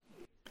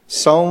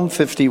Psalm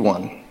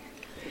 51.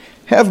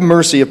 Have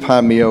mercy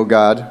upon me, O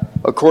God,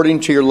 according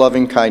to your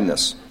loving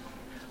kindness.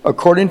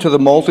 According to the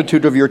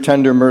multitude of your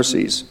tender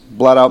mercies,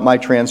 blot out my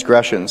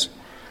transgressions.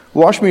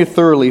 Wash me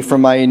thoroughly from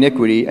my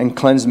iniquity and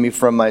cleanse me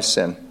from my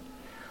sin.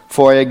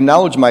 For I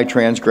acknowledge my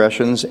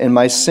transgressions, and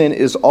my sin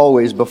is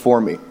always before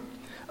me.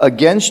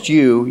 Against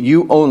you,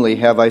 you only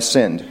have I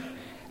sinned,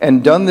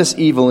 and done this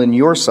evil in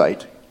your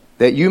sight,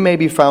 that you may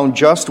be found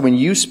just when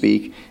you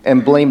speak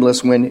and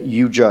blameless when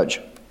you judge.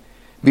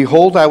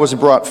 Behold, I was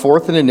brought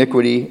forth in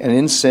iniquity, and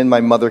in sin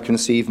my mother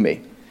conceived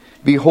me.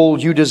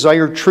 Behold, you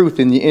desire truth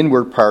in the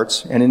inward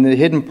parts, and in the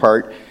hidden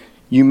part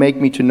you make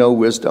me to know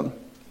wisdom.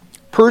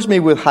 Purge me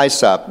with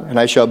hyssop, and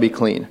I shall be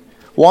clean.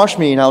 Wash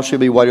me, and I shall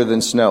be whiter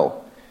than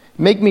snow.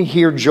 Make me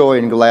hear joy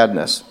and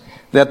gladness,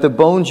 that the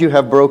bones you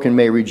have broken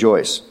may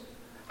rejoice.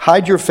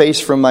 Hide your face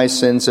from my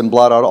sins, and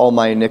blot out all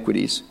my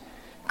iniquities.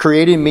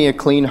 Create in me a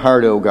clean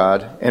heart, O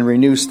God, and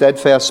renew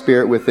steadfast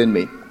spirit within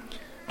me.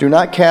 Do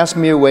not cast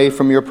me away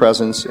from your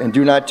presence, and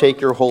do not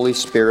take your Holy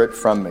Spirit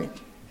from me.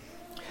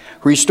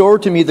 Restore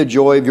to me the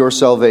joy of your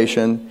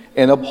salvation,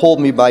 and uphold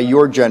me by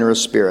your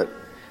generous spirit.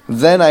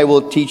 Then I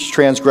will teach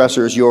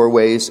transgressors your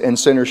ways, and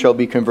sinners shall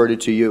be converted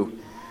to you.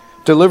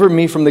 Deliver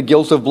me from the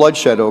guilt of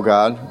bloodshed, O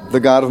God, the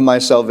God of my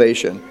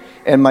salvation,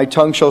 and my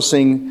tongue shall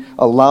sing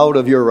aloud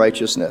of your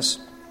righteousness.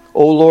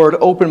 O Lord,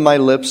 open my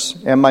lips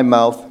and my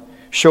mouth,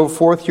 show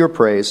forth your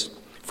praise,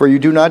 for you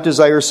do not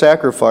desire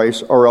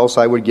sacrifice, or else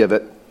I would give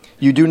it.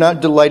 You do not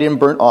delight in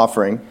burnt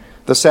offering.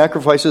 The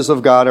sacrifices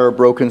of God are a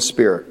broken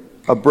spirit,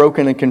 a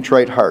broken and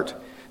contrite heart.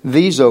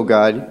 These, O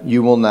God,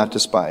 you will not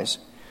despise.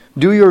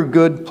 Do your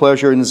good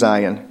pleasure in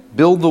Zion.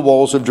 Build the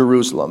walls of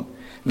Jerusalem.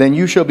 Then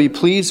you shall be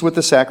pleased with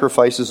the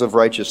sacrifices of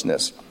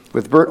righteousness,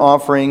 with burnt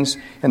offerings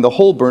and the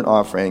whole burnt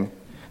offering.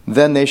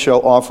 Then they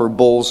shall offer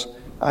bulls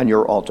on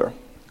your altar.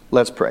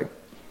 Let's pray.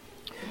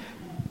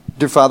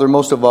 Dear Father,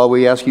 most of all,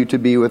 we ask you to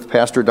be with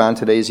Pastor Don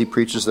today as he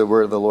preaches the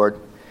word of the Lord.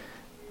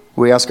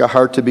 We ask a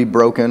heart to be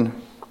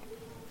broken.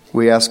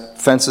 We ask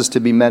fences to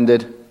be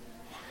mended.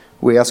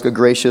 We ask a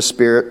gracious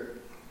spirit.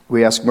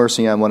 We ask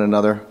mercy on one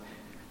another.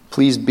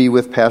 Please be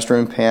with Pastor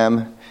and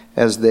Pam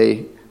as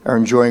they are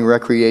enjoying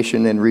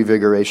recreation and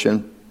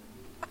revigoration.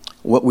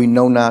 What we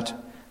know not,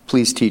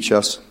 please teach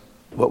us.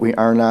 What we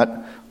are not,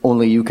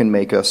 only you can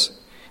make us.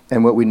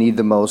 And what we need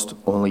the most,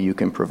 only you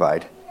can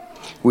provide.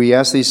 We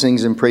ask these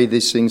things and pray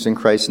these things in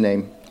Christ's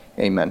name.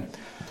 Amen.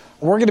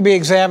 We're going to be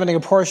examining a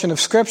portion of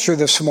Scripture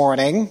this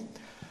morning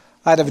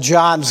out of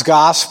John's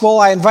Gospel.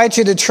 I invite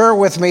you to turn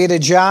with me to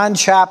John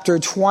chapter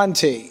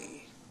 20.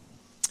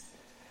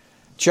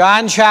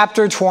 John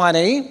chapter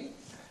 20.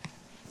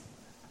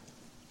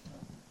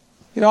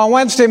 You know, on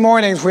Wednesday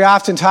mornings, we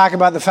often talk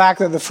about the fact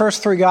that the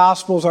first three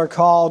Gospels are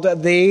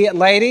called the,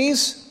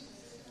 ladies,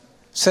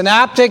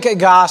 synoptic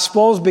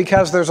Gospels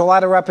because there's a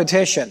lot of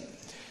repetition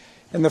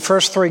in the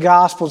first three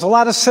Gospels, a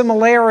lot of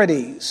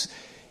similarities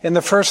in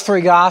the first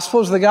three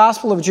Gospels. The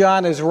Gospel of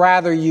John is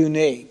rather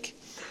unique.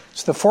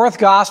 It's the fourth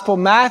Gospel: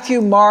 Matthew,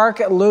 Mark,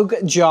 Luke,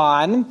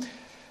 John.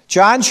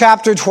 John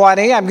chapter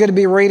 20, I'm going to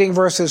be reading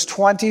verses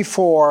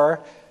 24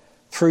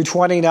 through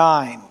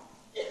 29.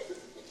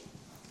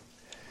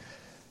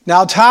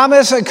 Now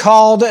Thomas,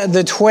 called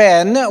the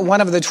twin,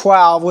 one of the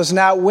 12, was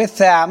not with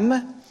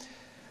them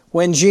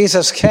when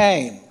Jesus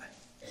came.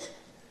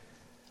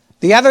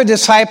 The other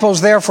disciples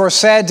therefore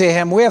said to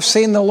him, "We have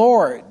seen the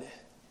Lord."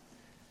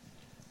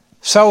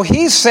 So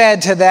he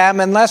said to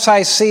them, "Unless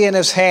I see in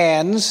his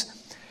hands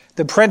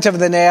the print of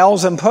the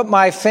nails, and put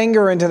my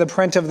finger into the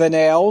print of the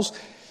nails,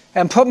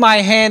 and put my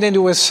hand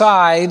into his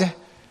side,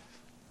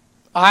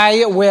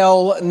 I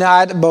will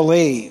not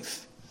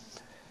believe."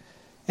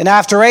 And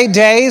after 8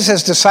 days,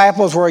 his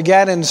disciples were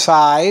again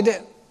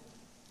inside.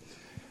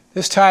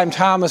 This time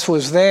Thomas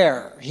was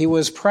there. He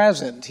was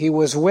present. He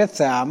was with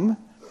them.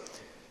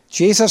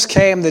 Jesus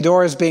came, the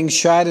doors being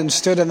shut, and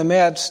stood in the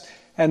midst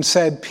and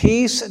said,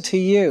 "Peace to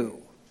you."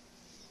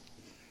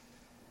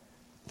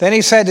 Then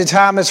he said to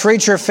Thomas,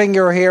 "Reach your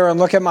finger here and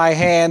look at my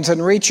hands,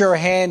 and reach your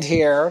hand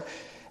here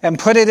and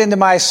put it into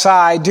my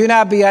side. Do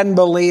not be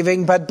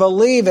unbelieving, but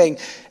believing."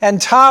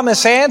 And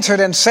Thomas answered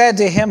and said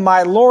to him,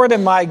 "My Lord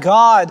and my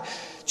God."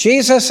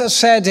 Jesus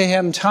said to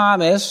him,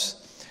 "Thomas,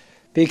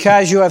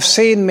 because you have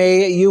seen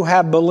me, you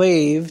have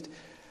believed.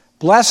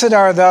 Blessed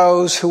are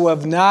those who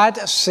have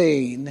not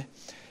seen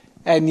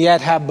and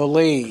yet have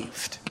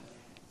believed."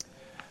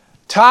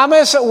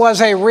 Thomas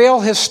was a real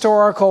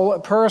historical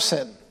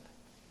person,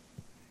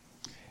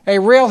 a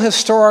real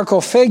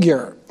historical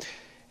figure.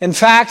 In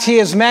fact, he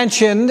is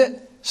mentioned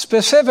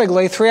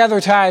specifically 3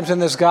 other times in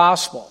this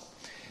gospel: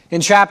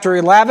 in chapter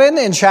 11,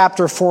 in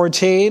chapter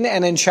 14,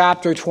 and in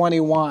chapter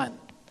 21.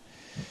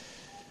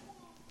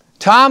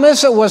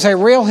 Thomas was a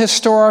real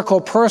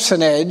historical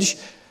personage,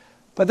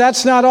 but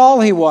that's not all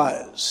he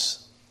was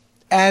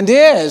and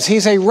is.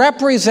 He's a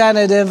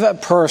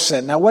representative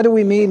person. Now, what do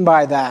we mean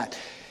by that?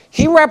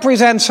 He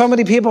represents so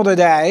many people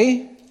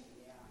today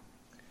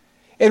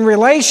in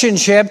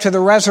relationship to the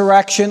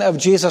resurrection of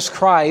Jesus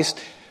Christ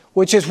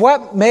which is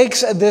what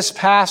makes this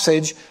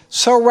passage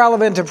so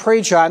relevant to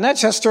preach on, not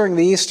just during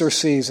the Easter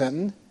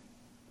season,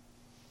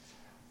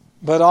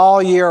 but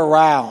all year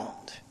round.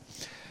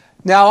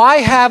 Now, I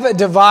have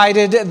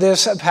divided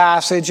this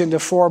passage into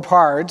 4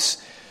 parts,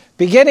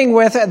 beginning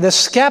with the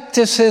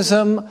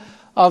skepticism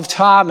of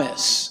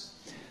Thomas.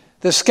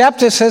 The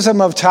skepticism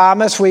of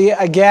Thomas, we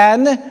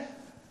again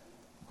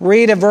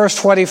read in verse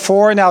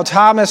 24, "Now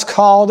Thomas,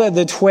 called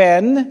the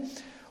twin,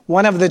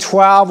 one of the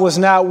 12, was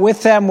not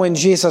with them when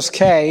Jesus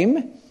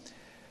came.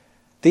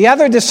 The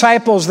other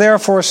disciples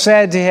therefore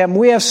said to him,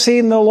 'We have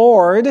seen the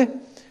Lord.'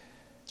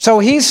 So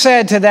he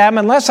said to them,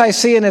 'Unless I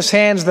see in his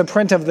hands the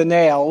print of the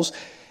nails,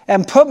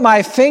 and put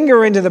my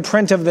finger into the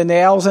print of the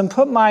nails, and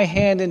put my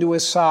hand into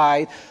his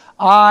side,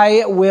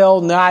 I will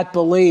not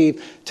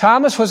believe.'"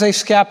 Thomas was a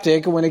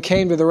skeptic when it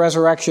came to the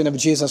resurrection of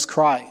Jesus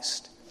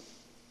Christ.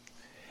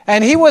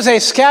 And he was a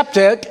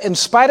skeptic in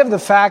spite of the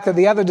fact that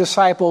the other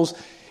disciples,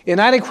 in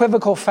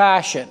unequivocal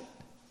fashion,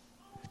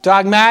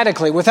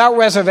 dogmatically, without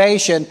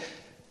reservation,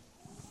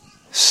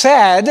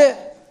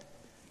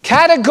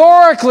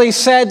 categorically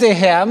said to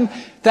him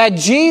that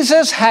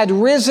Jesus had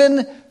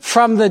risen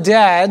from the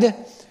dead,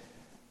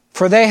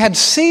 for they had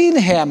seen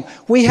him.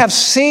 "We have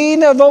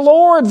seen the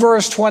Lord,"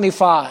 verse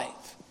 25.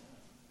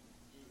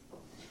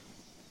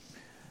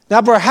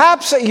 Now,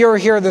 perhaps you're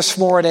here this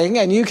morning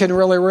and you can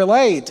really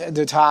relate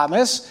to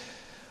Thomas,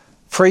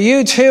 for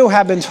you too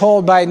have been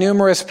told by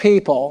numerous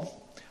people,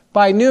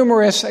 by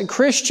numerous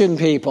Christian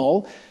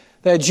people,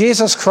 that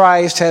Jesus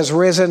Christ has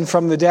risen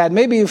from the dead.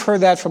 Maybe you've heard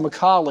that from a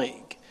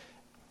colleague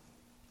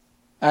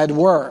at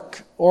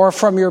work, or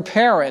from your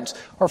parents,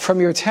 or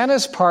from your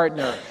tennis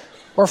partner,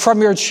 or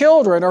from your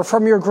children, or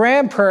from your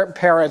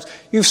grandparents.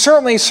 You've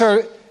certainly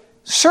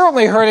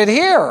heard it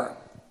here.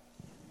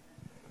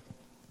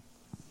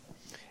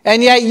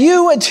 And yet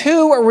you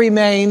too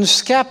remain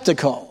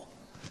skeptical.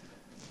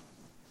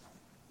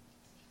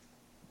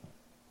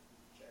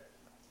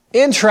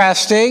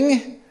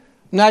 Interesting.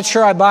 I'm not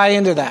sure I buy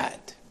into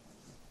that.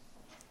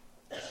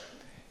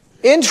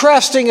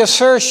 Interesting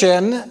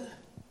assertion.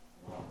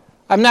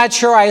 I'm not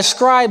sure I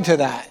ascribe to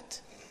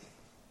that.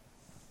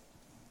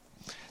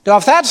 Now,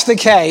 if that's the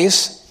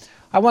case,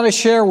 I want to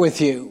share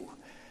with you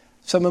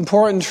some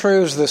important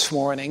truths this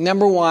morning.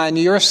 Number one,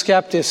 your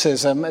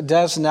skepticism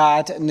does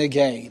not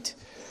negate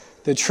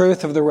the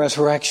truth of the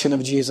resurrection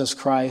of Jesus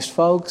Christ.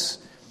 Folks,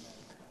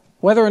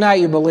 whether or not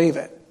you believe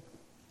it,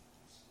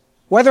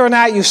 whether or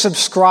not you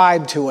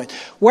subscribe to it,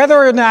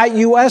 whether or not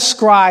you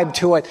ascribe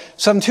to it,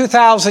 some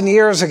 2,000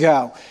 years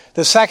ago,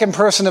 the second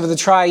person of the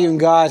triune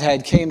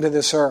Godhead came to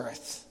this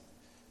earth.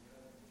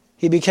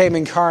 He became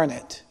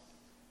incarnate.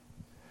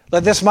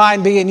 "Let this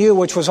mind be in you,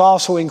 which was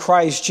also in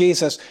Christ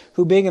Jesus,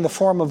 who being in the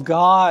form of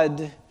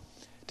God,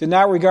 did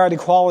not regard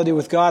equality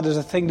with God as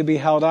a thing to be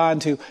held on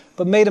to,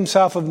 but made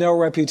himself of no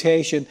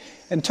reputation,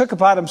 and took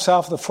upon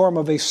himself the form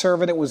of a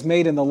servant, and was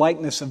made in the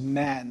likeness of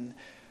men."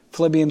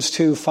 Philippians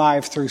 2,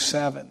 5 through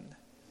 7.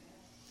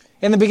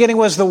 "In the beginning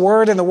was the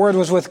Word, and the Word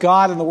was with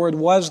God, and the Word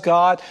was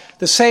God.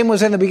 The same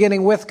was in the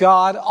beginning with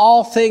God.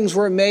 All things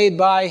were made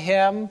by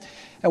him,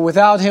 and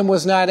without him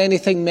was not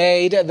anything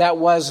made that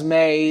was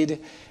made.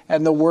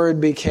 And the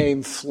Word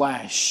became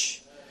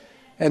flesh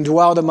and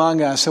dwelt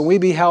among us. And we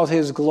beheld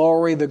his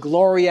glory, the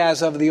glory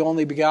as of the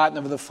only begotten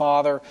of the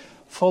Father,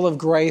 full of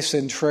grace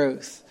and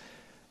truth."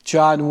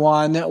 John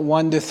 1,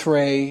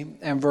 1-3,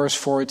 and verse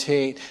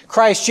 14.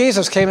 Christ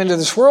Jesus came into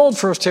this world,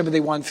 1 Timothy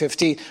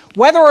 1:15.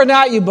 Whether or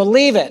not you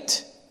believe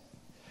it,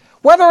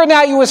 whether or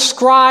not you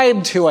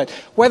ascribe to it,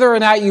 whether or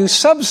not you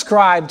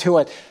subscribe to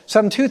it,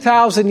 some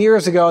 2,000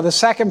 years ago, the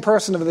second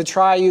person of the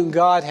triune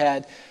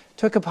Godhead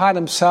took upon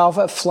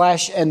himself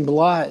flesh and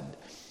blood.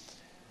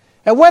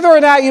 And whether or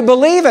not you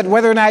believe it,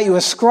 whether or not you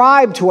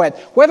ascribe to it,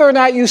 whether or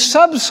not you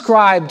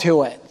subscribe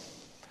to it,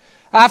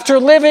 after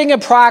living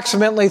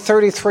approximately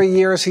 33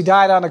 years, he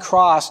died on a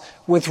cross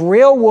with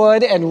real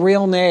wood and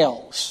real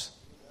nails.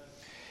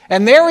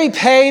 And there he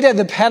paid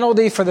the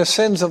penalty for the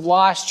sins of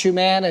lost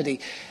humanity.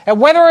 And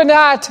whether or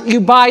not you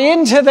buy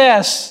into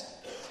this,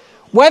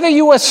 whether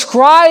you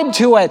ascribe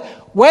to it,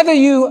 whether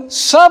you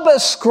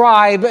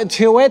subscribe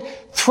to it,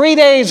 3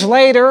 days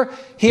later,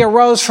 he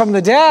arose from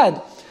the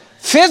dead.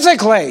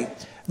 Physically,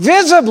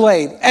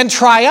 visibly, and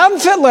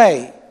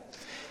triumphantly.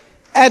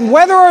 And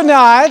whether or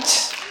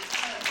not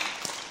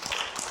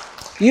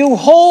you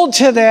hold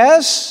to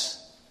this,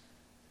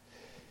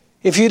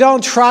 if you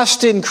don't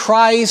trust in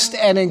Christ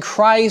and in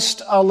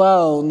Christ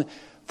alone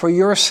for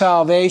your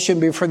salvation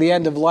before the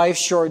end of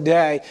life's short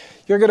day,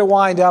 you're going to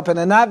wind up in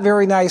a not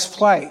very nice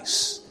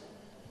place.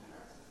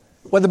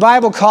 What the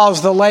Bible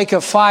calls the lake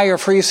of fire.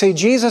 For you see,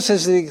 Jesus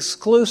is the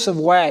exclusive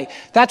way.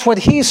 That's what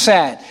he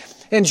said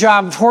in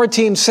John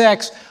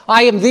 14:6.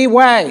 I am the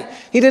way.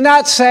 He did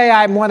not say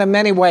I am one of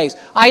many ways.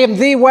 I am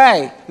the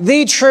way,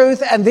 the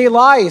truth, and the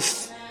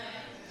life.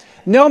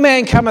 No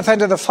man cometh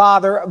unto the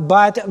Father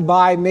but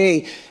by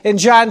me. In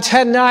John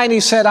 10:9, he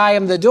said, I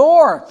am the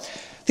door.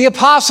 The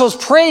apostles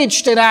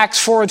preached in Acts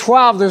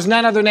 4:12, there's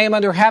none other name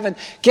under heaven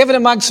given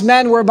amongst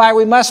men whereby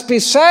we must be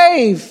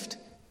saved.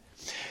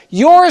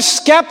 Your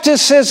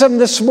skepticism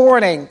this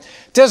morning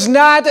does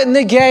not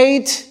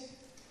negate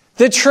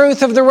the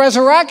truth of the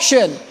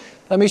resurrection.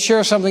 Let me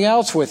share something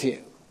else with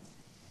you.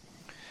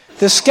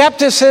 The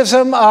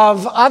skepticism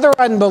of other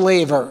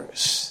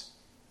unbelievers,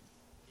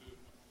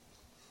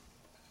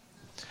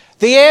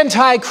 the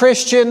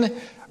anti-Christian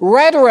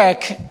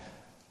rhetoric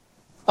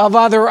of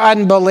other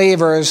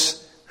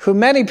unbelievers, who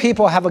many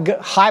people have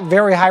a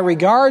very high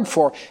regard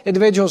for,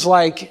 individuals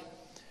like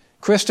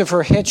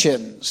Christopher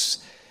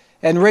Hitchens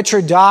and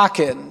Richard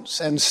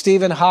Dawkins and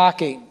Stephen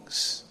Hawking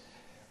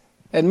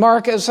and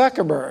Mark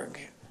Zuckerberg,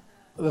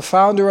 the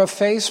founder of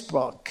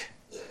Facebook,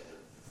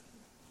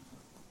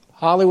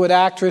 Hollywood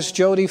actress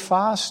Jodie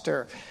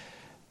Foster.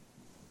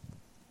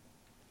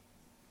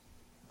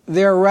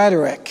 Their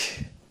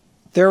rhetoric,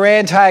 their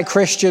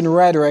anti-Christian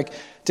rhetoric,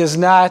 does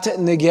not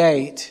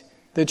negate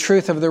the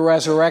truth of the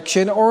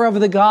resurrection or of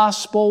the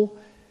gospel,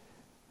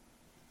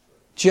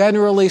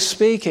 generally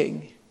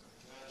speaking.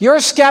 Your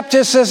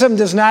skepticism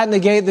does not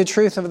negate the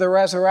truth of the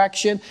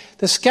resurrection.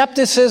 The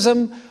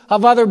skepticism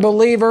of other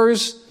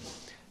believers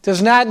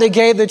does not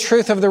negate the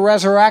truth of the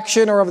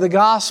resurrection or of the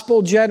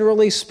gospel,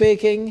 generally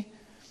speaking.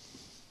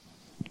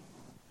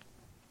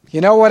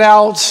 You know what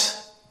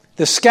else?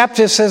 The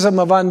skepticism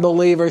of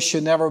unbelievers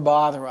should never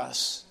bother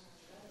us.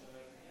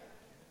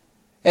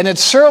 And it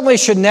certainly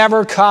should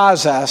never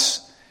cause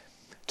us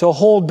to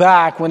hold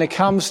back when it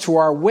comes to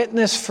our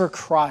witness for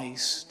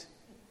Christ.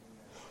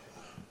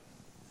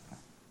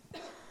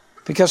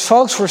 Because,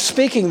 folks, we're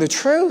speaking the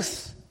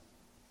truth.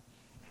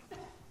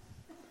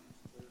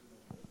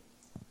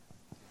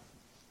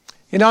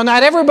 You know,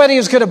 not everybody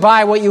is going to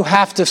buy what you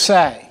have to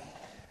say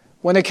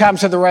when it comes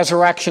to the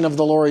resurrection of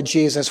the Lord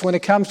Jesus, when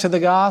it comes to the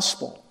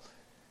gospel.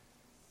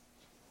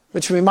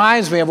 Which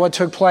reminds me of what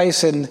took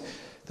place in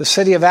the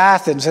city of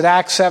Athens in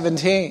Acts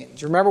 17.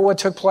 Do you remember what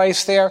took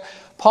place there?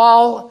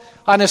 Paul,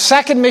 on his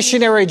second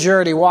missionary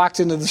journey, walked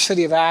into the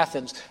city of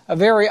Athens, a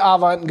very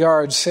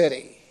avant-garde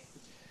city,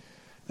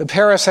 the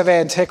Paris of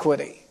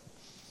antiquity.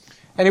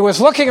 And he was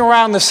looking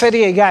around the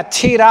city, he got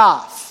teed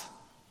off.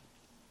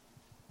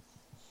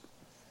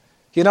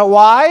 You know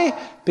why?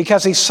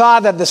 Because he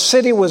saw that the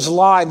city was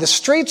lined, the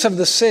streets of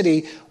the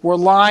city were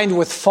lined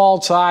with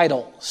false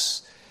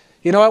idols.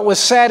 You know, it was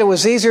said it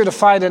was easier to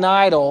find an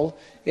idol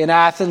in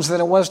Athens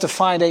than it was to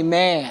find a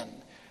man.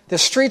 The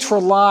streets were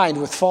lined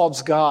with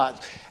false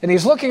gods. And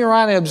he's looking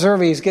around and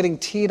observing, he's getting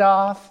teed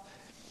off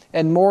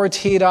and more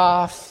teed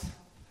off.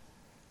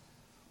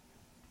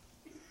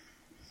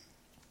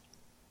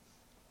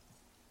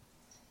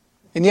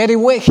 And yet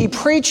he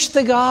preached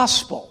the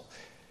gospel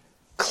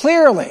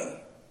clearly,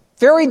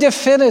 very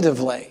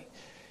definitively.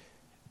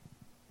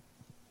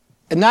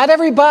 And not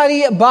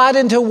everybody bought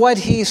into what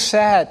he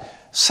said.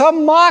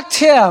 Some mocked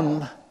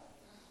him.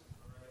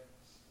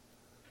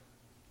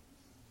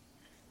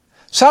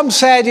 Some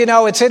said, you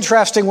know, it's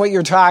interesting what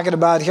you're talking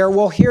about here.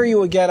 We'll hear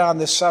you again on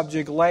this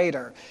subject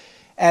later.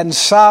 And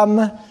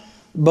some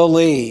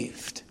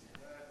believed.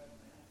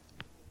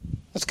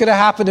 What's going to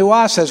happen to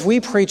us as we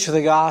preach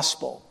the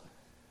gospel?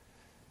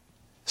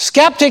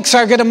 Skeptics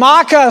are going to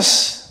mock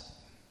us.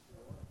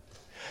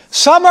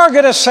 Some are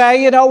going to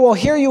say, you know, we'll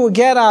hear you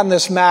again on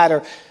this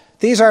matter.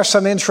 These are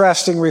some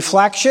interesting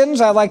reflections.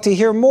 I'd like to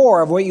hear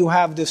more of what you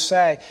have to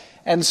say.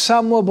 And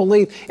some will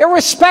believe.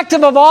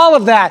 Irrespective of all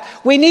of that,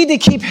 we need to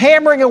keep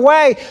hammering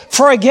away.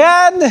 For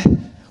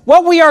again,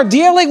 what we are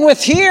dealing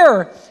with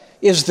here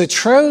is the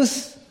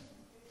truth.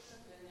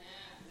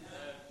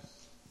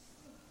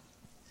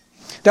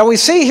 Now we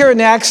see here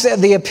next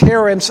the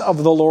appearance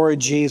of the Lord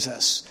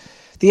Jesus.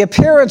 The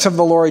appearance of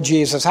the Lord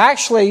Jesus.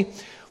 Actually,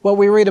 what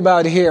we read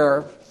about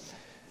here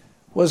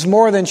was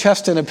more than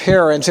just an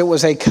appearance. It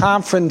was a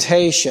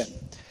confrontation.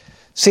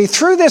 See,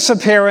 through this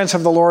appearance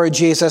of the Lord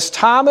Jesus,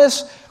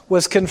 Thomas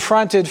was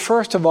confronted,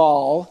 first of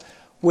all,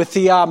 with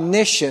the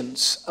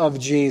omniscience of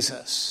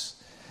Jesus.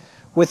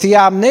 With the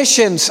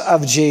omniscience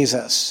of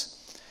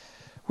Jesus.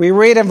 We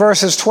read in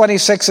verses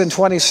 26 and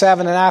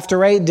 27, and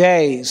after 8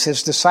 days,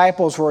 his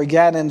disciples were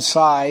again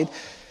inside.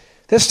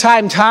 This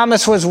time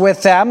Thomas was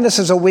with them. This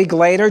is a week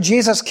later.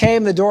 Jesus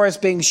came, the doors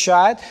being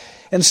shut,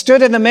 and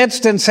stood in the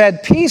midst and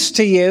said, "Peace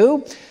to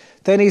you."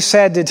 Then he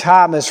said to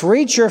Thomas,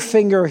 "Reach your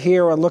finger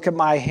here and look at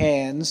my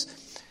hands,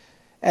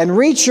 and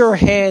reach your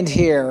hand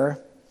here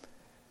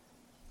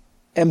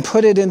and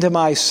put it into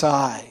my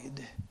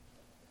side.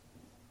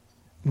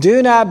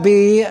 Do not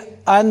be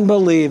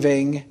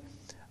unbelieving,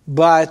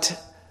 but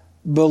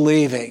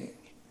believing."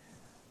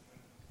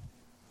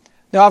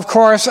 Now, of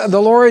course,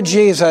 the Lord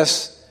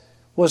Jesus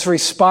was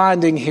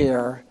responding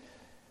here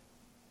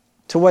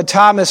to what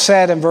Thomas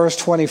said in verse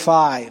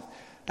 25.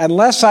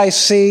 "Unless I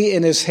see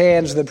in his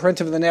hands the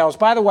print of the nails."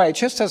 By the way,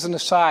 just as an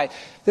aside,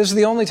 this is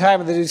the only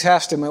time in the New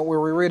Testament where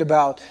we read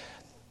about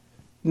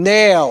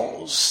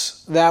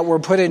nails that were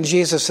put in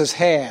Jesus'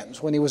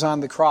 hands when he was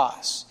on the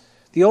cross.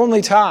 The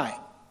only time.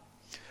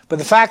 But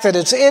the fact that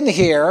it's in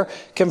here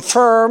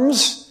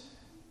confirms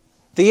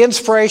the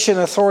inspiration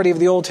and authority of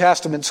the Old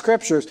Testament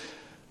scriptures.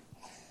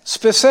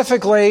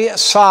 Specifically,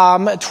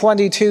 Psalm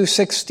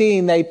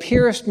 22:16, they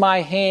pierced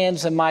my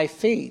hands and my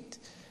feet.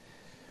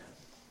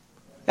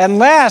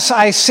 Unless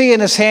I see in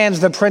his hands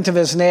the print of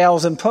his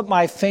nails and put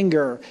my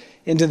finger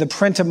into the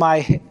print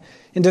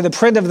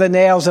of the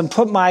nails and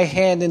put my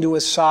hand into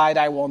his side,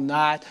 I will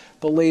not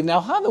believe. Now,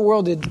 how in the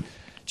world did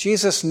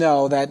Jesus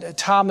know that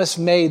Thomas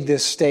made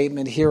this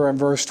statement here in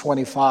verse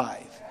 25?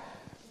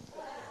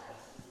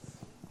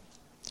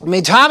 I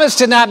mean, Thomas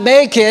did not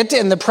make it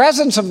in the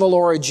presence of the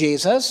Lord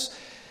Jesus,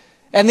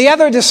 and the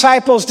other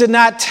disciples did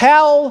not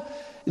tell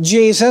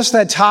Jesus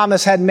that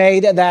Thomas had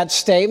made that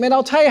statement.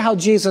 I'll tell you how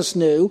Jesus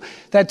knew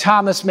that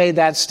Thomas made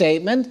that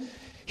statement.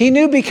 He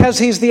knew because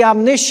he's the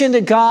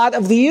omniscient God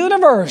of the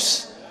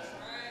universe.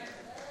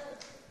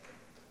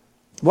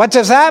 What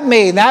does that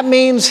mean? That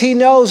means he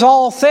knows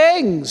all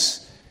things.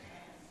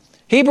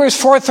 Hebrews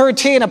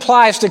 4:13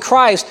 applies to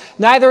Christ.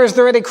 Neither is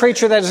there any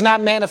creature that is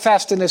not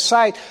manifest in his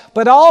sight,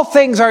 but all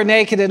things are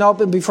naked and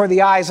open before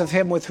the eyes of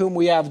him with whom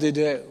we have to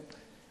do.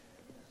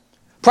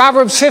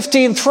 Proverbs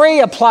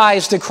 15:3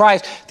 applies to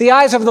Christ. The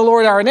eyes of the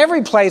Lord are in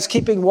every place,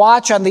 keeping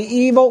watch on the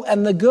evil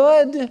and the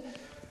good.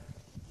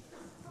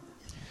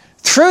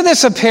 Through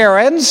this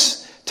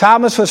appearance,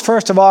 Thomas was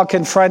first of all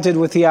confronted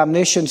with the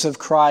omniscience of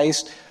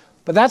Christ,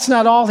 but that's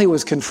not all he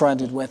was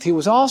confronted with. He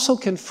was also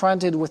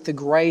confronted with the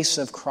grace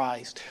of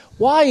Christ.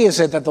 Why is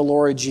it that the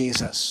Lord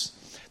Jesus,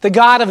 the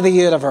God of the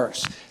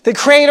universe, the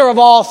creator of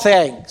all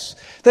things,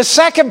 the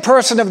second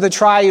person of the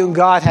triune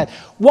Godhead,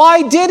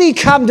 why did he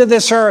come to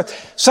this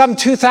earth some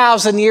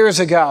 2,000 years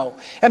ago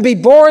and be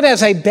born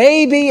as a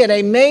baby in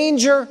a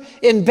manger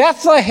in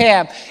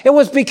Bethlehem? It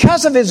was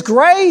because of his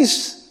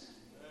grace.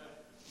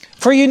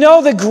 For you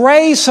know the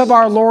grace of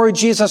our Lord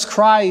Jesus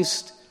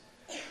Christ,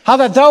 how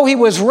that though he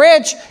was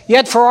rich,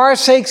 yet for our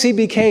sakes he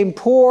became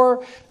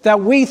poor, that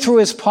we through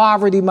his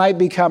poverty might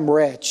become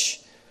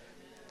rich.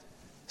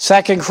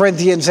 2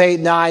 Corinthians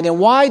 8:9. And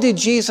why did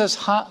Jesus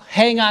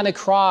hang on a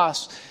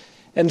cross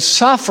and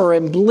suffer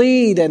and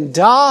bleed and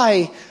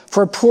die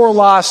for poor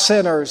lost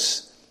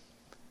sinners?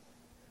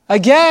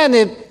 Again,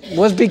 it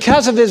was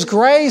because of his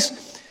grace.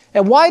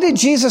 And why did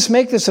Jesus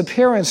make this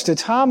appearance to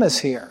Thomas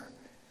here?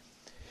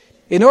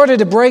 In order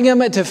to bring him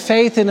to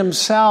faith in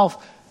himself.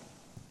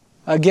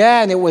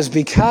 Again, it was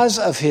because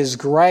of his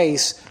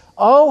grace.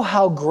 Oh,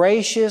 how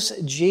gracious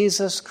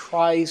Jesus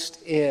Christ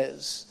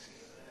is.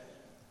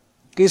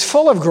 He's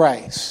full of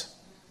grace.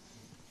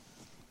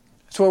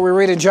 That's what we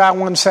read in John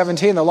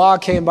 1:17. The law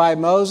came by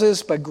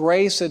Moses, but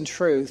grace and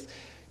truth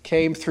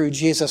came through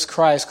Jesus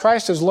Christ.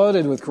 Christ is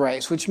loaded with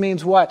grace, which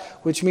means what?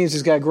 Which means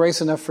he's got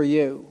grace enough for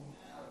you.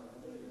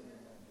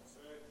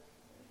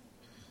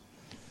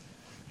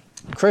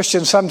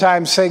 Christians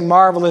sometimes sing,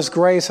 "Marvelous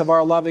grace of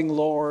our loving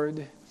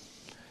Lord."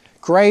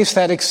 Grace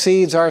that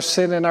exceeds our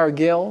sin and our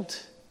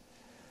guilt.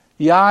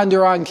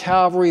 Yonder on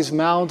Calvary's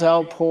mount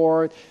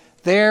outpoured,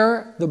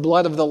 there the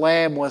blood of the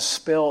Lamb was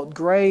spilled.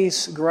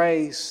 Grace,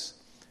 grace,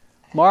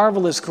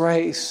 marvelous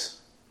grace.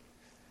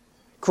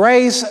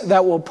 Grace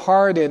that will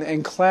pardon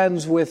and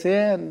cleanse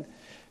within.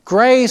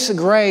 Grace,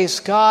 grace,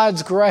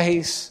 God's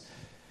grace.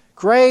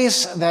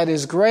 Grace that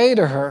is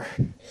greater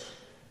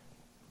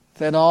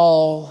than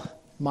all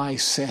my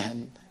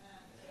sin.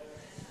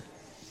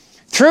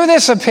 Through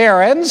this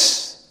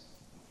appearance,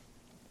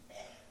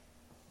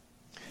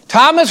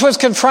 Thomas was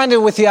confronted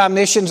with the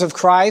omniscience of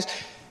Christ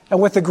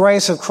and with the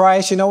grace of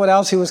Christ. You know what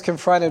else he was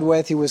confronted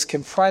with? He was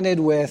confronted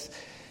with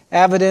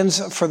evidence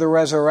for the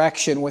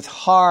resurrection, with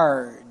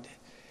hard,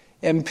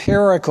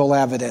 empirical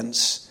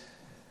evidence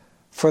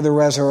for the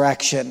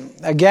resurrection.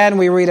 Again,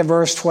 we read in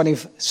verse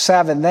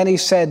 27, then he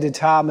said to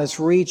Thomas,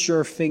 reach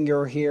your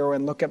finger here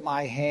and look at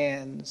my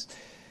hands,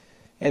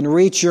 and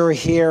reach your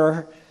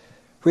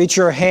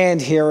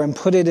hand here and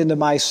put it into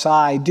my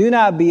side. Do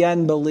not be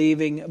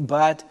unbelieving,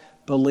 but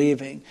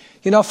believing.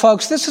 You know,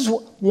 folks, this is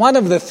one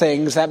of the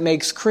things that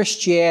makes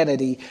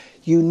Christianity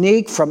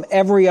unique from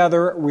every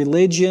other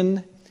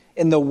religion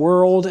in the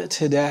world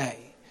today.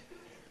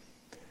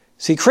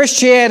 See,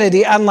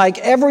 Christianity, unlike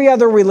every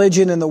other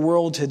religion in the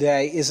world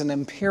today, is an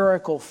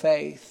empirical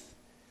faith.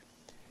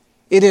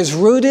 It is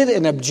rooted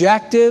in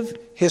objective,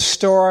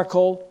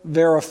 historical,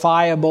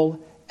 verifiable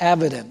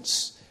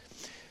evidence.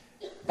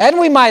 And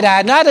we might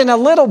add, not in a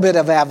little bit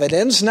of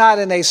evidence, not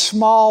in a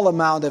small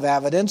amount of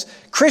evidence.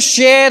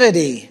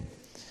 Christianity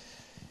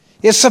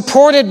is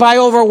supported by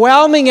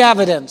overwhelming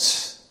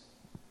evidence,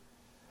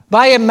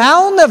 by a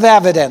mountain of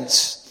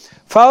evidence.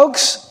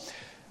 Folks,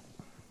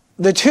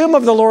 the tomb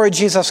of the Lord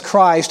Jesus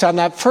Christ on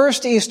that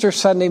first Easter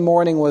Sunday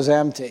morning was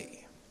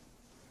empty.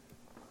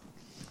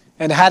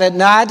 And had it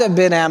not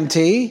been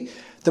empty,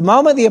 the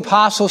moment the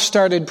apostles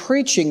started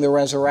preaching the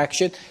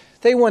resurrection,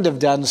 they wouldn't have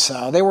done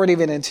so. They weren't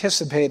even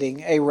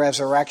anticipating a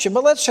resurrection.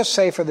 But let's just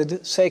say, for the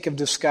sake of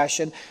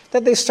discussion,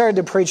 that they started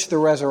to preach the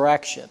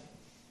resurrection.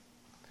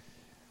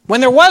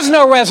 When there was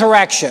no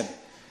resurrection,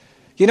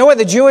 you know what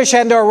the Jewish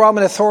and/or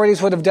Roman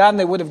authorities would have done?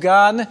 They would have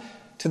gone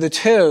to the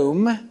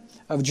tomb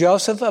of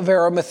Joseph of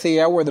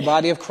Arimathea, where the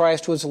body of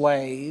Christ was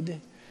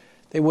laid.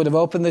 They would have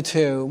opened the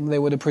tomb, they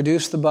would have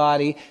produced the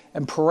body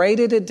and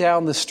paraded it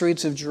down the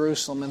streets of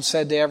Jerusalem and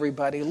said to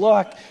everybody,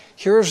 look,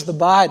 here's the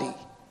body.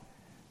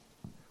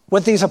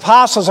 What these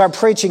apostles are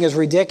preaching is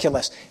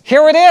ridiculous.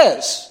 Here it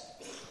is.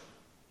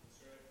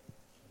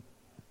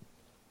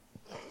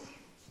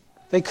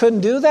 They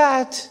couldn't do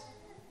that.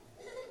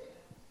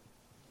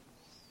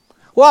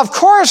 Well, of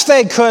course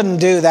they couldn't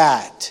do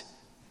that.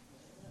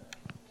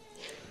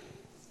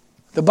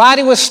 The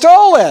body was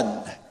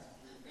stolen.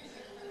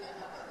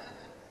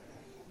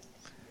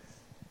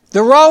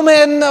 The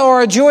Roman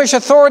or Jewish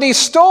authorities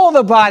stole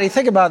the body.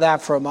 Think about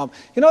that for a moment.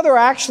 You know, there are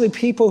actually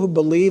people who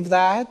believe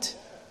that.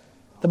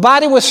 The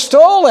body was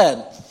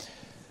stolen.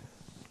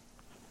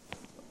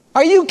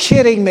 Are you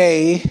kidding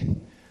me?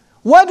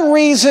 What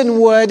reason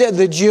would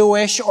the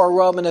Jewish or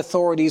Roman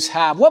authorities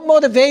have? What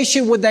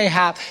motivation would they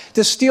have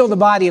to steal the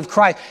body of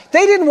Christ?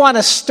 They didn't want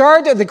to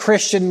start the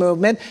Christian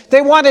movement.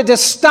 They wanted to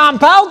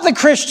stomp out the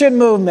Christian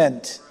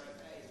movement.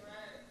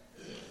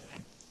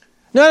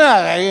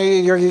 No,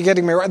 you're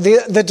getting me wrong.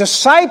 The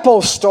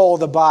disciples stole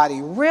the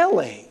body.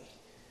 Really?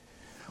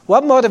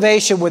 What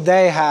motivation would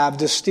they have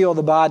to steal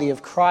the body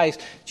of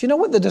Christ? Do you know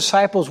what the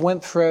disciples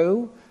went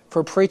through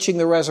for preaching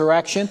the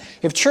resurrection?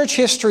 If church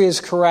history is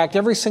correct,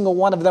 every single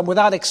one of them,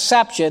 without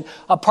exception,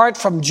 apart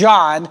from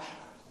John,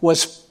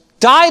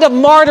 died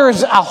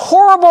a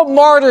horrible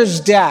martyr's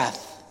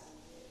death.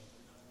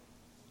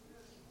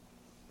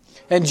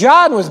 And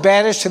John was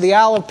banished to the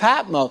Isle of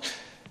Patmos.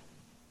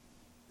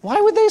 Why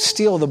would they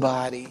steal the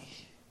body?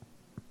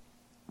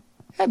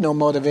 They had no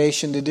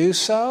motivation to do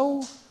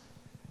so.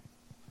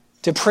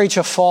 To preach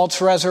a false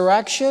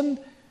resurrection.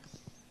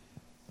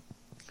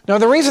 No,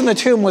 the reason the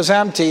tomb was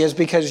empty is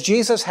because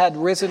Jesus had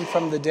risen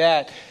from the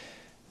dead.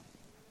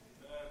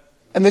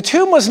 And the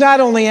tomb was not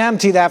only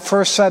empty that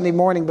first Sunday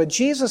morning, but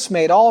Jesus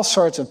made all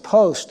sorts of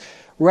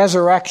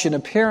post-resurrection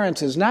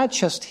appearances, not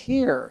just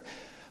here,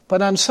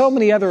 but on so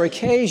many other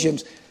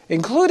occasions,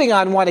 including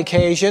on one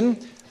occasion,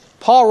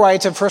 Paul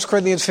writes in 1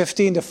 Corinthians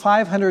 15, to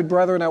 500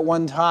 brethren at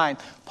one time.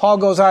 Paul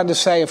goes on to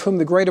say, of whom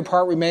the greater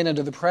part remain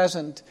unto the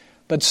present,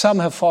 but some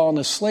have fallen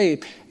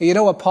asleep. And you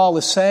know what Paul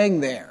is saying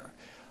there?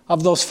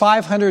 Of those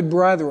 500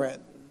 brethren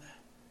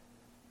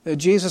that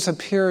Jesus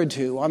appeared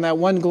to on that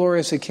one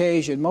glorious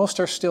occasion, most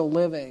are still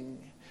living.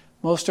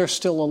 Most are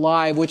still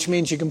alive, which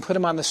means you can put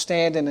them on the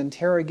stand and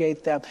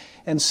interrogate them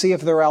and see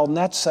if they're al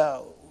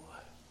netzo.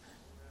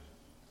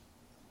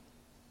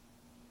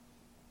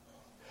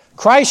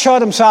 Christ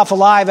showed himself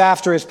alive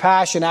after his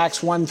passion, Acts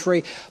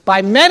 1:3,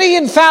 by many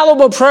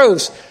infallible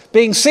proofs,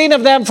 being seen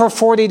of them for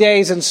 40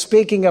 days and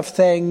speaking of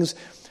things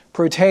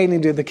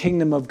pertaining to the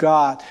kingdom of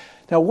God.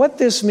 Now, what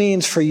this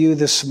means for you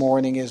this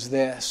morning is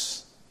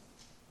this.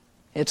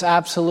 It's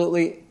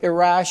absolutely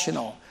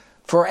irrational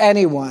for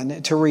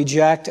anyone to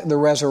reject the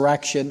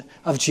resurrection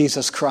of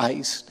Jesus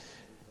Christ.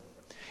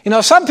 You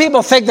know, some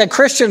people think that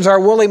Christians are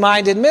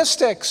woolly-minded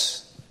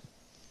mystics,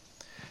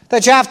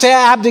 that you have to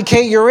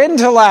abdicate your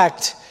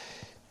intellect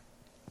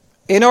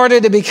in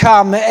order to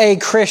become a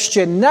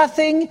Christian.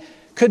 Nothing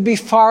could be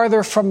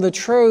farther from the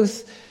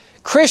truth.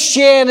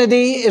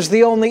 Christianity is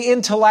the only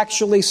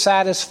intellectually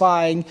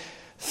satisfying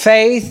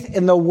faith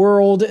in the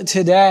world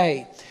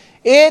today.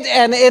 It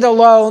and it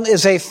alone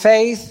is a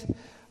faith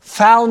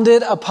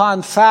founded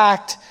upon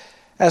fact,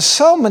 as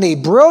so many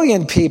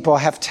brilliant people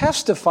have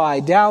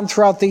testified down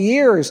throughout the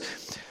years.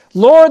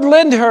 Lord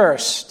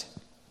Lyndhurst,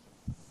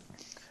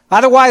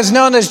 otherwise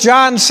known as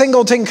John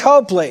Singleton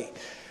Copley,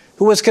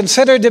 who was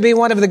considered to be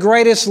one of the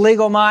greatest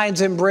legal minds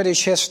in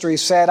British history,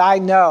 said, I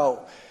know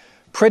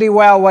pretty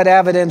well what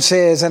evidence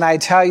is, and I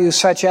tell you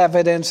such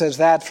evidence as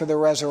that for the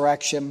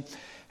resurrection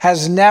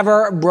has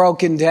never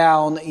broken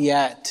down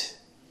yet.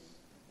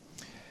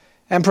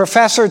 And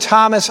Professor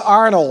Thomas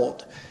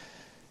Arnold,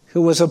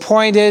 who was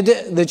appointed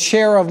the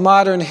chair of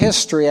modern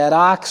history at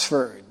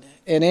Oxford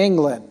in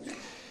England,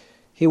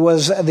 he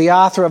was the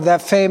author of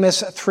that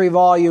famous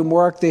 3-volume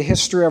work, The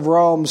History of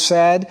Rome,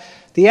 said,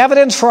 the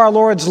evidence for our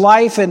Lord's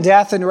life and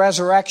death and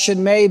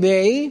resurrection may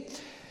be,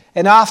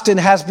 and often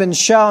has been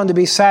shown to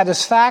be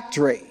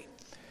satisfactory.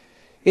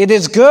 It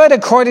is good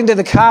according to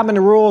the common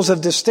rules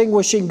of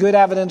distinguishing good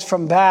evidence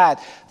from bad.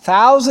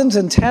 Thousands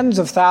and tens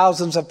of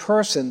thousands of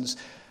persons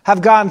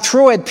have gone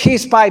through it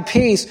piece by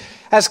piece,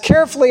 as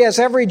carefully as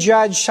every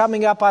judge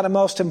summing up on a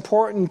most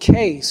important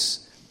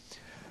case.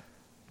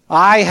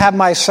 I have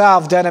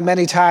myself done it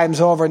many times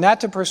over,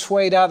 not to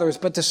persuade others,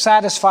 but to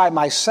satisfy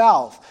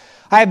myself.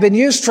 I have been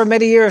used for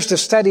many years to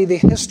study the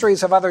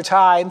histories of other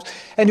times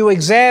and to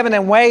examine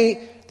and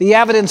weigh the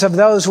evidence of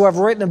those who have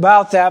written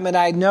about them, and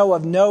I know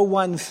of no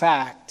one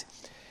fact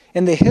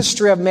in the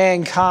history of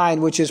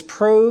mankind which is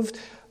proved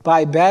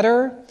by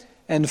better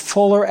and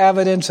fuller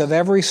evidence of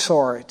every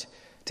sort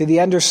to the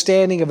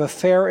understanding of a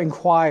fair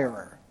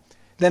inquirer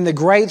than the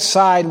great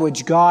sign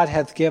which God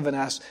hath given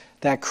us,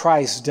 that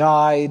Christ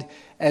died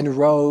and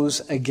rose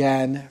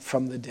again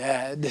from the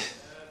dead.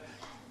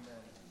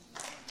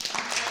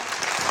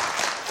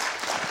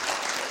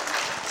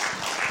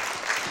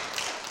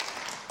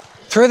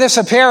 Through this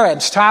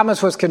appearance,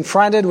 Thomas was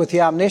confronted with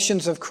the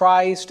omniscience of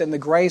Christ and the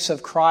grace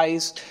of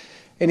Christ,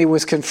 and he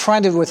was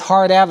confronted with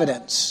hard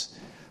evidence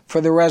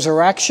for the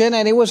resurrection,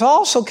 and he was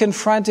also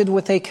confronted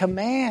with a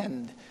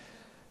command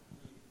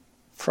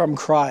from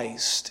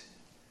Christ.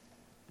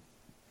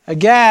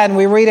 Again,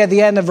 we read at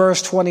the end of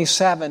verse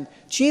 27,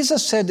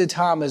 Jesus said to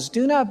Thomas,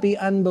 "Do not be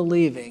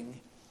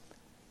unbelieving,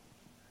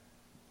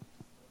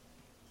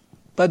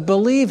 but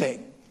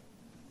believing."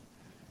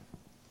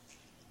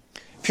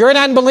 If you're an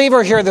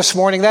unbeliever here this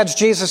morning, that's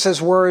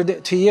Jesus'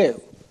 word to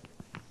you.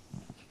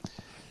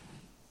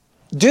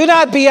 Do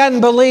not be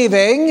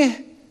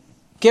unbelieving.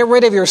 Get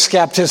rid of your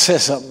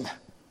skepticism.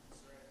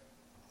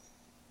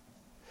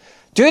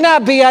 Do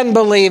not be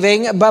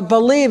unbelieving, but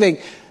believing.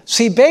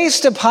 See,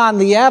 based upon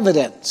the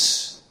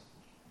evidence,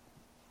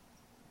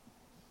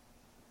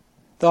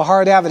 the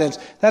hard evidence,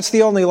 that's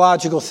the only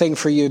logical thing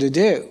for you to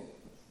do.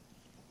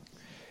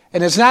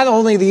 And it's not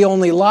only the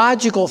only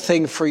logical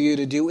thing for you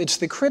to do, it's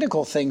the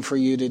critical thing for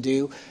you to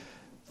do.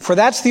 For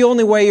that's the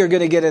only way you're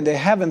going to get into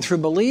heaven, through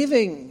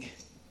believing.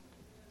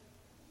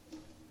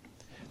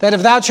 That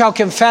if thou shalt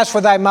confess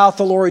with thy mouth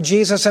the Lord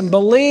Jesus and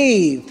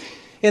believe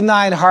in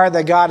thine heart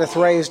that God hath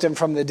raised him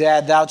from the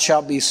dead, thou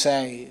shalt be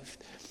saved.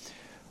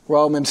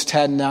 Romans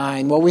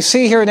 10:9. Well, we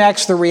see here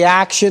next the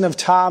reaction of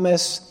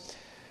Thomas.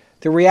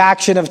 The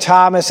reaction of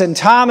Thomas. And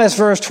Thomas,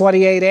 verse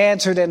 28,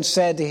 answered and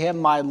said to him,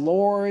 "My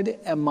Lord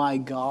and my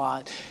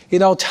God." You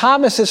know,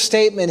 Thomas's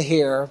statement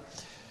here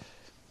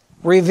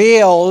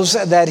reveals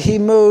that he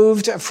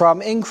moved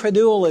from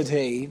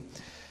incredulity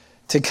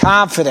to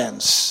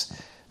confidence.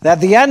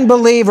 That the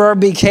unbeliever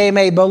became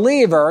a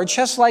believer,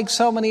 just like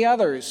so many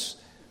others.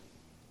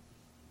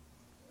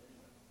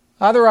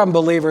 Other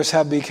unbelievers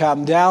have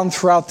become down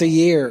throughout the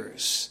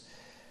years.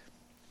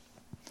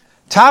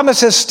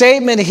 Thomas's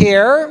statement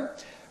here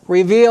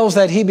reveals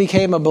that he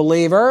became a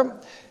believer.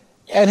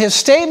 And his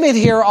statement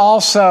here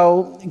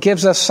also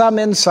gives us some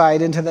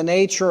insight into the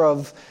nature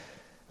of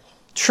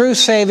true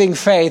saving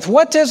faith.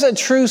 What does a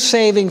true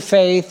saving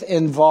faith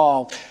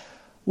involve?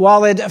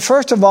 Well, it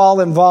first of all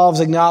involves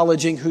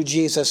acknowledging who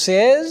Jesus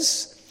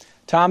is.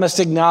 Thomas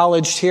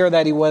acknowledged here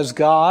that he was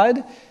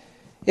God.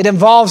 It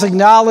involves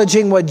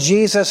acknowledging what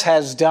Jesus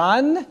has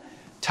done.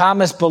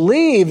 Thomas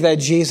believed that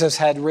Jesus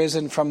had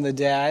risen from the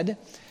dead.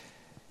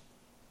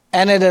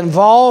 And it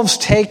involves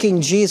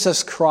taking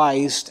Jesus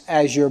Christ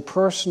as your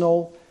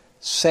personal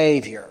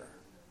Savior.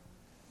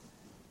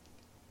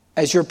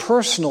 As your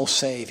personal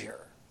Savior.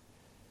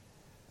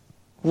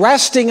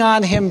 Resting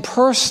on him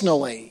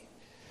personally.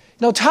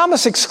 You know,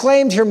 Thomas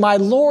exclaimed here, "My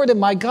Lord and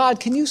my God."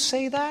 Can you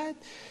say that?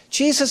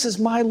 Jesus is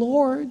my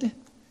Lord.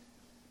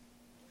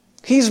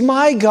 He's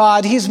my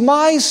God. He's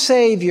my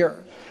Savior.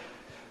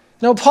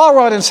 You know, Paul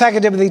wrote in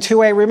 2 Timothy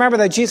 2:8, "Remember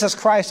that Jesus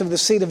Christ of the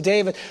seed of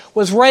David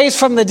was raised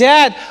from the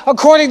dead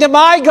according to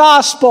my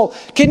gospel."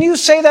 Can you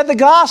say that the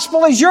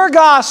gospel is your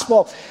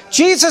gospel?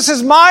 Jesus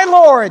is my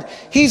Lord.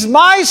 He's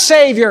my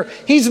Savior.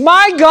 He's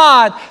my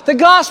God. The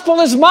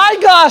gospel is my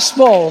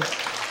gospel.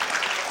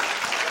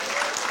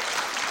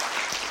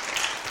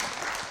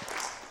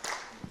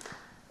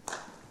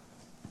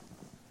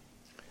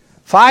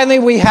 Finally,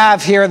 we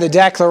have here the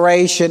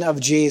declaration of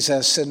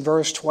Jesus in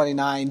verse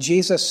 29.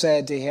 Jesus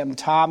said to him,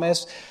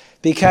 "Thomas,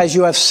 because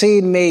you have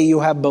seen me,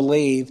 you have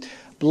believed.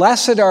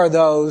 Blessed are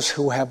those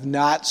who have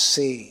not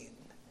seen."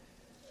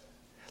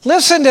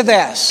 Listen to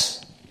this.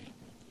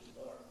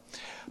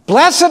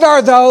 Blessed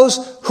are those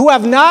who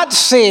have not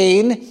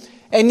seen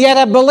and yet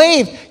have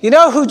believed. You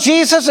know who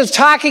Jesus is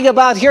talking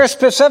about here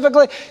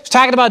specifically? He's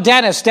talking about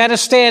Dennis.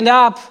 Dennis, stand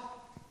up.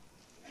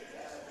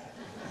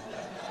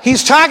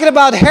 He's talking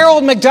about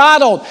Harold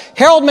McDonald.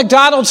 Harold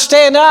McDonald,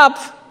 stand up.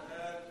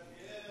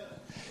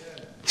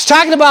 He's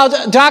talking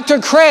about Dr.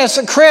 Chris.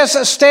 Chris,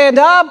 stand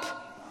up.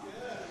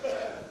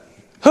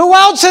 Who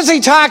else is he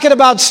talking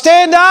about?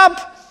 Stand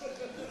up.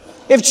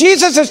 If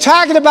Jesus is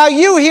talking about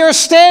you here,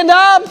 stand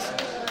up.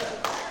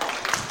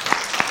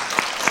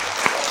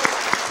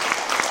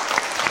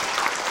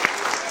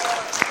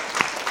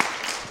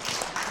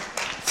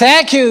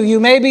 Thank you. You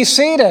may be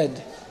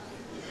seated.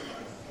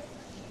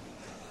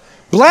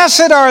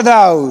 Blessed are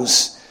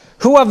those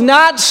who have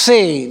not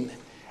seen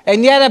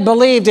and yet have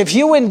believed. If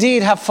you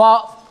indeed have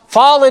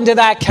fall into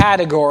that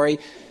category,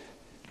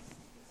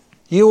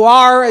 you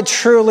are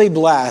truly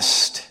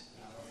blessed.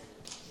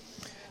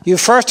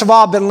 You've first of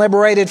all been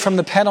liberated from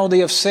the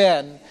penalty of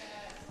sin.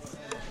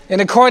 In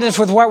accordance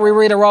with what we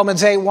read in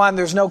Romans 8:1,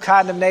 there's no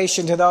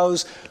condemnation to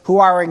those who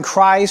are in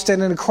Christ.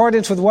 And in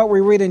accordance with what we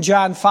read in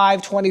John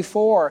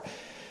 5:24,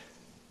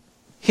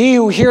 he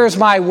who hears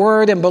my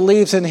word and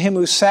believes in him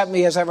who sent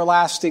me has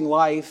everlasting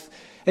life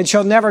and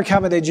shall never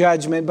come into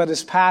judgment, but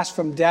is passed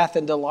from death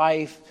into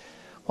life.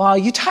 Wow,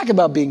 you talk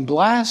about being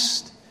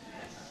blessed.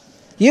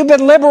 You've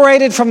been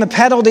liberated from the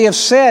penalty of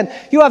sin.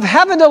 You have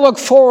heaven to look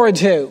forward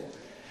to,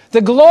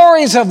 the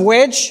glories of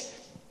which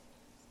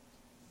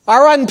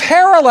are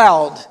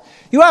unparalleled.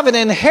 You have an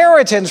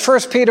inheritance,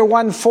 1 Peter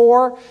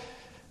 1:4,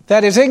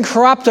 that is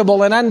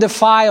incorruptible and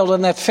undefiled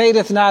and that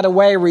fadeth not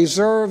away,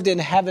 reserved in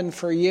heaven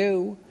for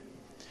you.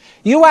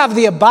 You have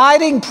the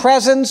abiding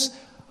presence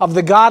of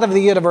the God of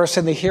the universe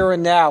in the here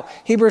and now.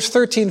 Hebrews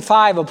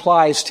 13:5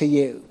 applies to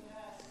you.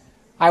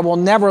 I will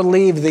never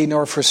leave thee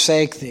nor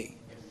forsake thee.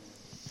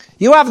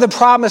 You have the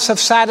promise of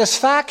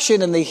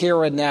satisfaction in the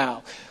here and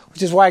now,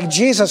 which is why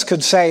Jesus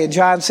could say in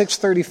John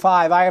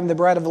 6:35, I am the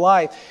bread of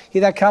life. He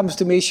that comes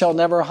to me shall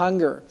never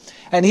hunger,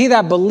 and he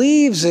that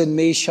believes in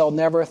me shall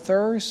never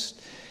thirst.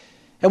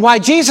 And why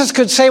Jesus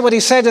could say what he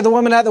said to the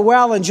woman at the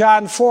well in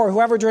John 4,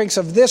 whoever drinks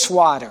of this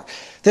water,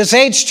 this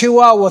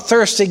H2O, will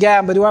thirst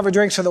again, but whoever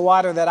drinks of the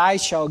water that I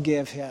shall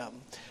give him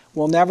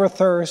will never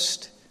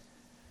thirst.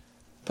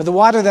 But the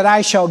water that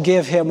I shall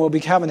give him will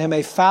become in him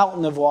a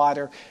fountain of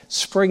water,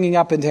 springing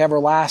up into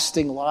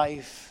everlasting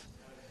life.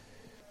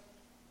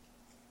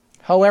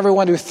 Oh,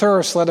 everyone who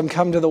thirsts, let him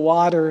come to the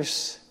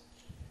waters.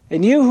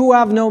 And you who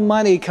have no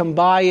money, come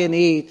buy and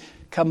eat.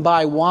 Come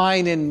buy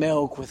wine and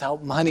milk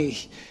without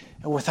money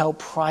and without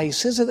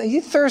price. Are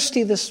you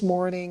thirsty this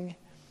morning?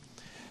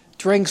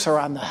 Drinks are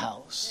on the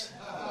house.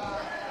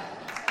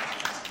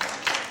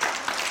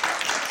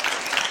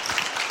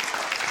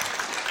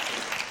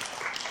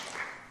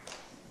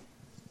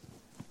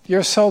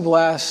 You're so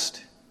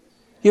blessed.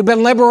 You've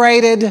been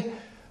liberated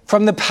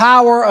from the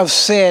power of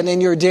sin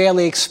in your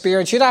daily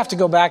experience. You don't have to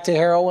go back to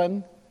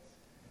heroin.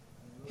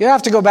 You don't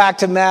have to go back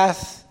to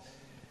meth.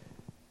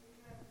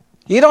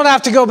 You don't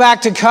have to go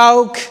back to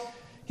coke.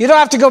 You don't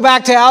have to go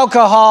back to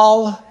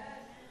alcohol.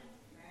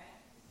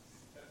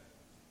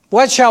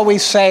 What shall we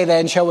say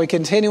then? Shall we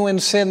continue in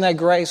sin that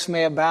grace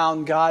may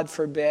abound? God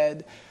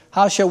forbid.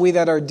 How shall we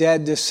that are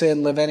dead to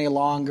sin live any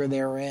longer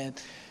therein?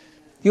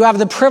 You have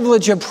the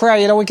privilege of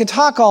prayer. We could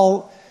talk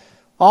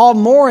all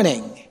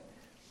morning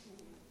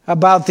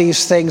about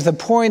these things. The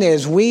point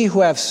is, we who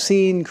have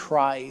seen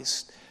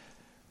Christ,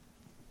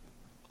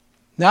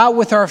 not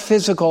with our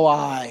physical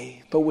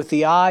eye, but with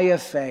the eye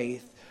of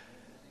faith,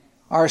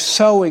 are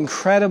so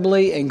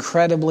incredibly,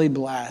 incredibly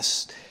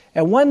blessed.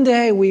 And one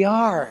day we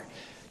are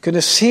going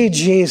to see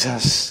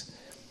Jesus.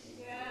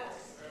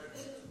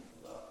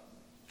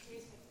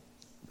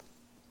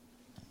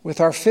 With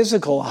our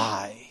physical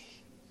eye.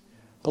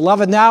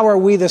 Beloved, now are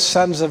we the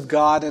sons of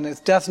God, and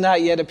it doth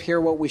not yet appear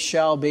what we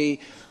shall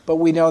be, but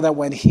we know that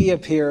when he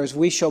appears,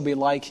 we shall be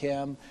like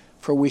him,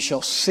 for we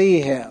shall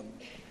see him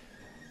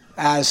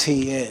as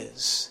he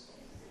is.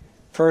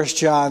 1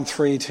 John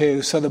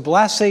 3:2. So the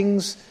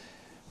blessings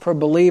for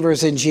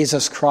believers in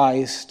Jesus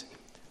Christ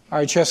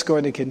are just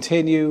going to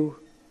continue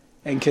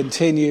and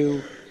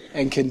continue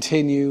and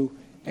continue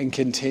and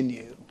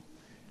continue.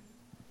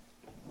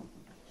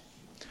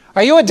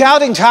 Are you a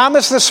doubting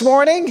Thomas this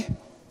morning?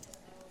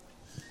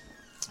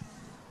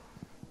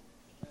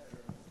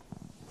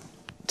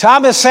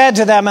 Thomas said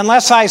to them,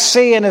 unless I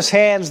see in his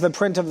hands the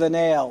print of the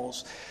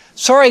nails.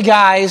 Sorry,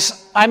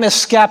 guys, I'm a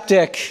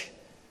skeptic.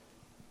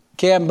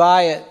 Can't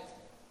buy it.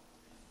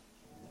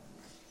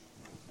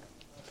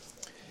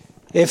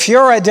 If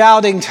you're a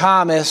doubting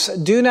Thomas,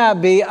 do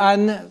not be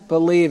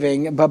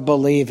unbelieving, but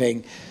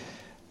believing.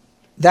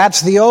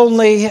 That's the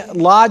only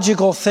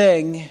logical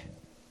thing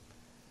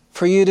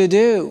for you to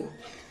do.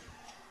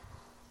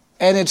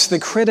 And it's the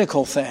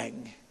critical thing.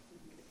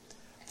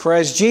 For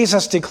as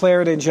Jesus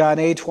declared in John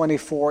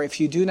 8:24,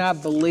 if you do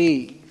not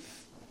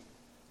believe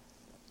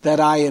that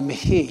I am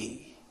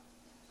he,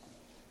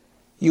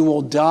 you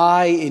will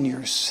die in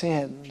your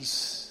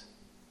sins.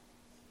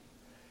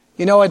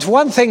 It's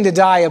one thing to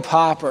die a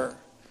pauper.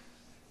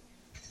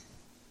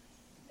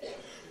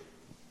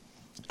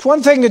 It's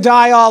one thing to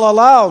die all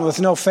alone with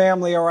no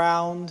family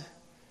around.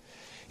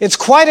 It's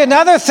quite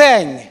another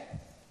thing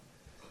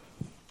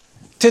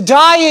to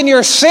die in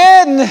your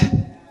sin.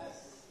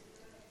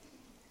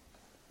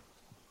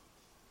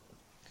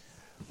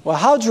 Well,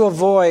 how'd you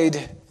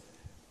avoid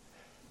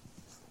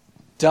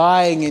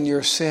dying in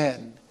your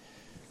sin?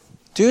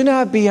 Do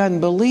not be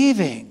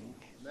unbelieving,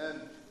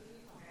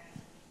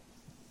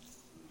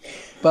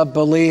 but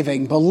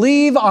believing.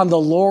 Believe on the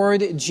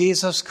Lord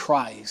Jesus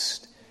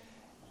Christ,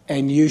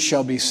 and you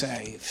shall be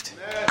saved.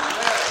 Amen.